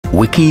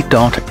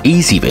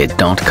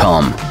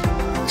wiki.easybib.com.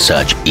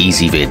 Search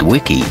Ezvid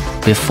Wiki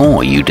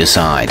before you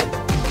decide.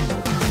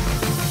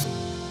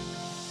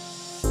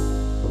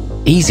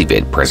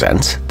 Ezvid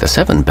presents the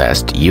 7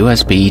 best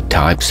USB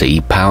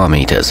Type-C power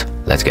meters.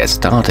 Let's get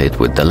started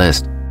with the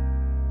list.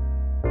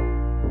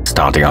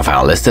 Starting off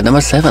our list at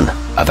number 7.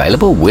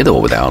 Available with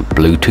or without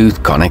Bluetooth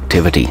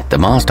connectivity, the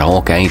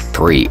Masterhawk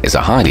A3 is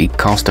a highly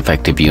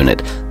cost-effective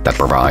unit that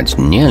provides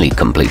nearly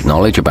complete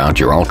knowledge about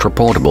your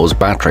ultra-portable's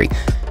battery.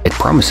 It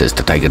promises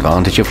to take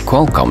advantage of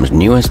Qualcomm's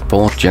newest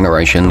 4th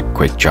generation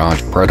quick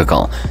charge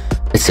protocol.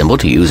 It's simple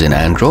to use in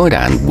Android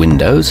and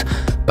Windows,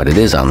 but it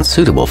is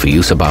unsuitable for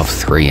use above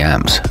 3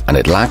 amps, and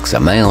it lacks a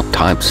male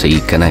Type-C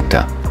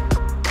connector.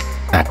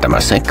 At number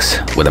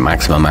 6, with a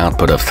maximum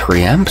output of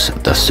 3 amps,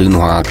 the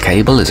soonhua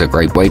cable is a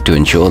great way to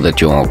ensure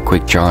that your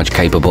quick charge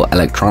capable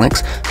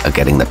electronics are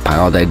getting the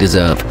power they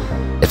deserve.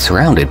 It's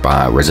surrounded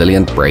by a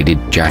resilient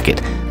braided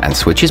jacket and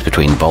switches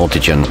between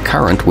voltage and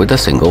current with a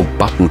single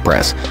button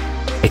press.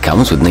 It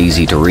comes with an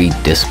easy-to-read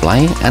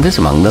display and is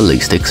among the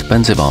least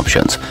expensive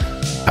options.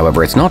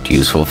 However, it's not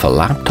useful for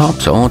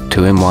laptops or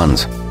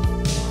 2-in-1s.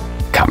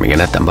 Coming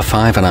in at number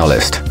 5 on our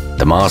list,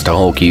 the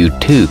Masterhawk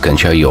U2 can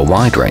show you a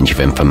wide range of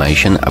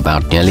information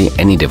about nearly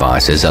any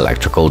device's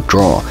electrical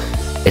draw.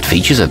 It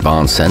features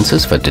advanced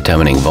sensors for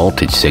determining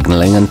voltage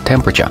signaling and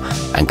temperature,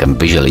 and can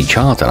visually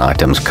chart an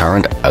item's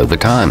current over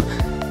time.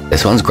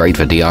 This one's great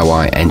for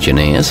DIY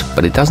engineers,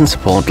 but it doesn't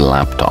support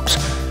laptops,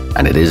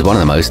 and it is one of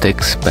the most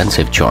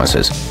expensive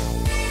choices.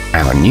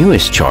 Our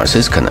newest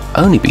choices can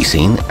only be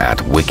seen at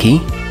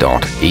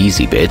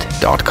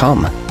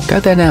wiki.easybib.com. Go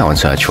there now and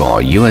search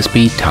for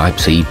USB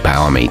Type-C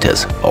power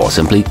meters, or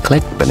simply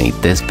click beneath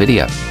this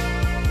video.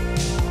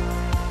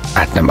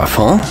 At number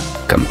 4,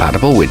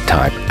 compatible with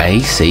Type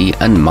A, C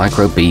and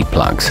Micro B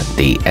plugs,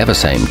 the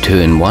Eversame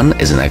 2-in-1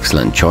 is an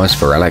excellent choice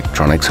for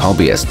electronics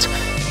hobbyists.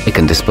 It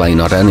can display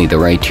not only the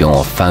rate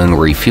your phone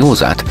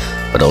refuels at,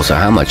 but also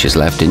how much is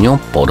left in your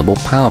portable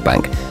power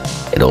bank.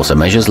 It also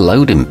measures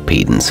load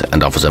impedance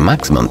and offers a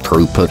maximum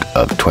throughput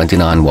of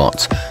 29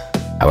 watts.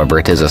 However,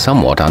 it is a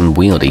somewhat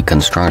unwieldy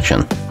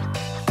construction.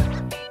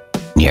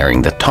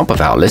 Nearing the top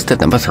of our list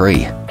at number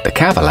 3, the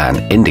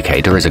Catalan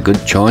Indicator is a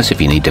good choice if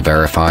you need to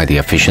verify the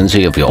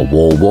efficiency of your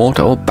wall wart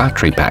or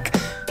battery pack.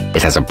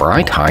 It has a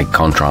bright,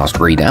 high-contrast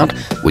readout,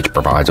 which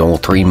provides all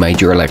 3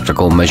 major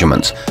electrical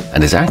measurements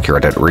and is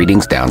accurate at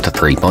readings down to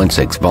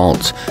 3.6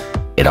 volts.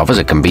 It offers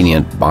a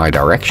convenient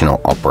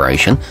bidirectional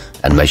operation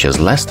and measures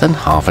less than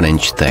half an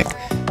inch thick.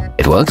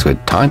 It works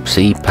with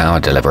Type-C power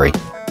delivery.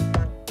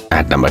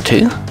 At number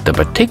 2, the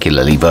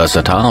particularly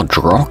versatile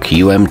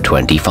RockYou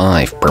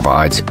M25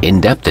 provides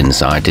in-depth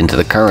insight into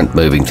the current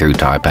moving through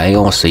Type A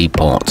or C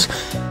ports.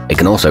 It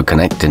can also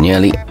connect to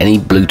nearly any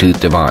Bluetooth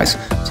device,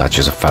 such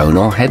as a phone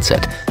or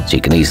headset, so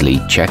you can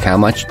easily check how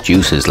much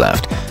juice is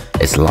left.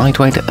 It's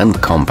lightweight and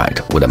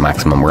compact with a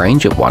maximum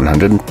range of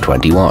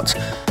 120 watts.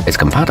 It's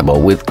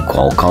compatible with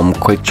Qualcomm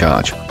Quick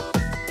Charge.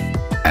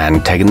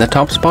 And taking the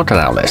top spot on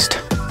our list,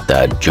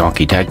 the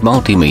Jokitech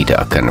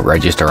Multimeter can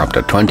register up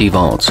to 20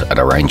 volts at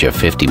a range of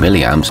 50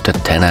 milliamps to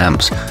 10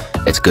 amps.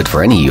 It's good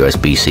for any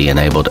USB-C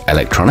enabled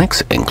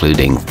electronics,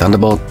 including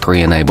Thunderbolt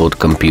 3 enabled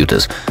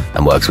computers,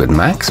 and works with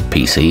Macs,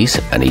 PCs,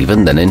 and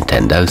even the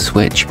Nintendo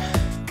Switch.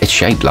 It's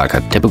shaped like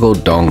a typical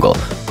dongle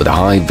with a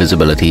high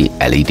visibility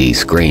LED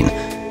screen.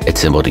 It's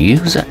simple to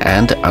use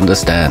and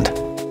understand.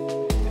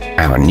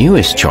 Our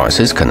newest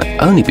choices can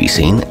only be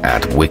seen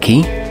at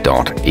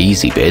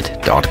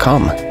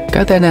wiki.easybib.com.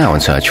 Go there now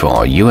and search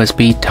for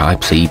USB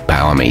Type-C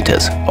power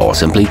meters, or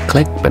simply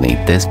click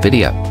beneath this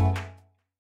video.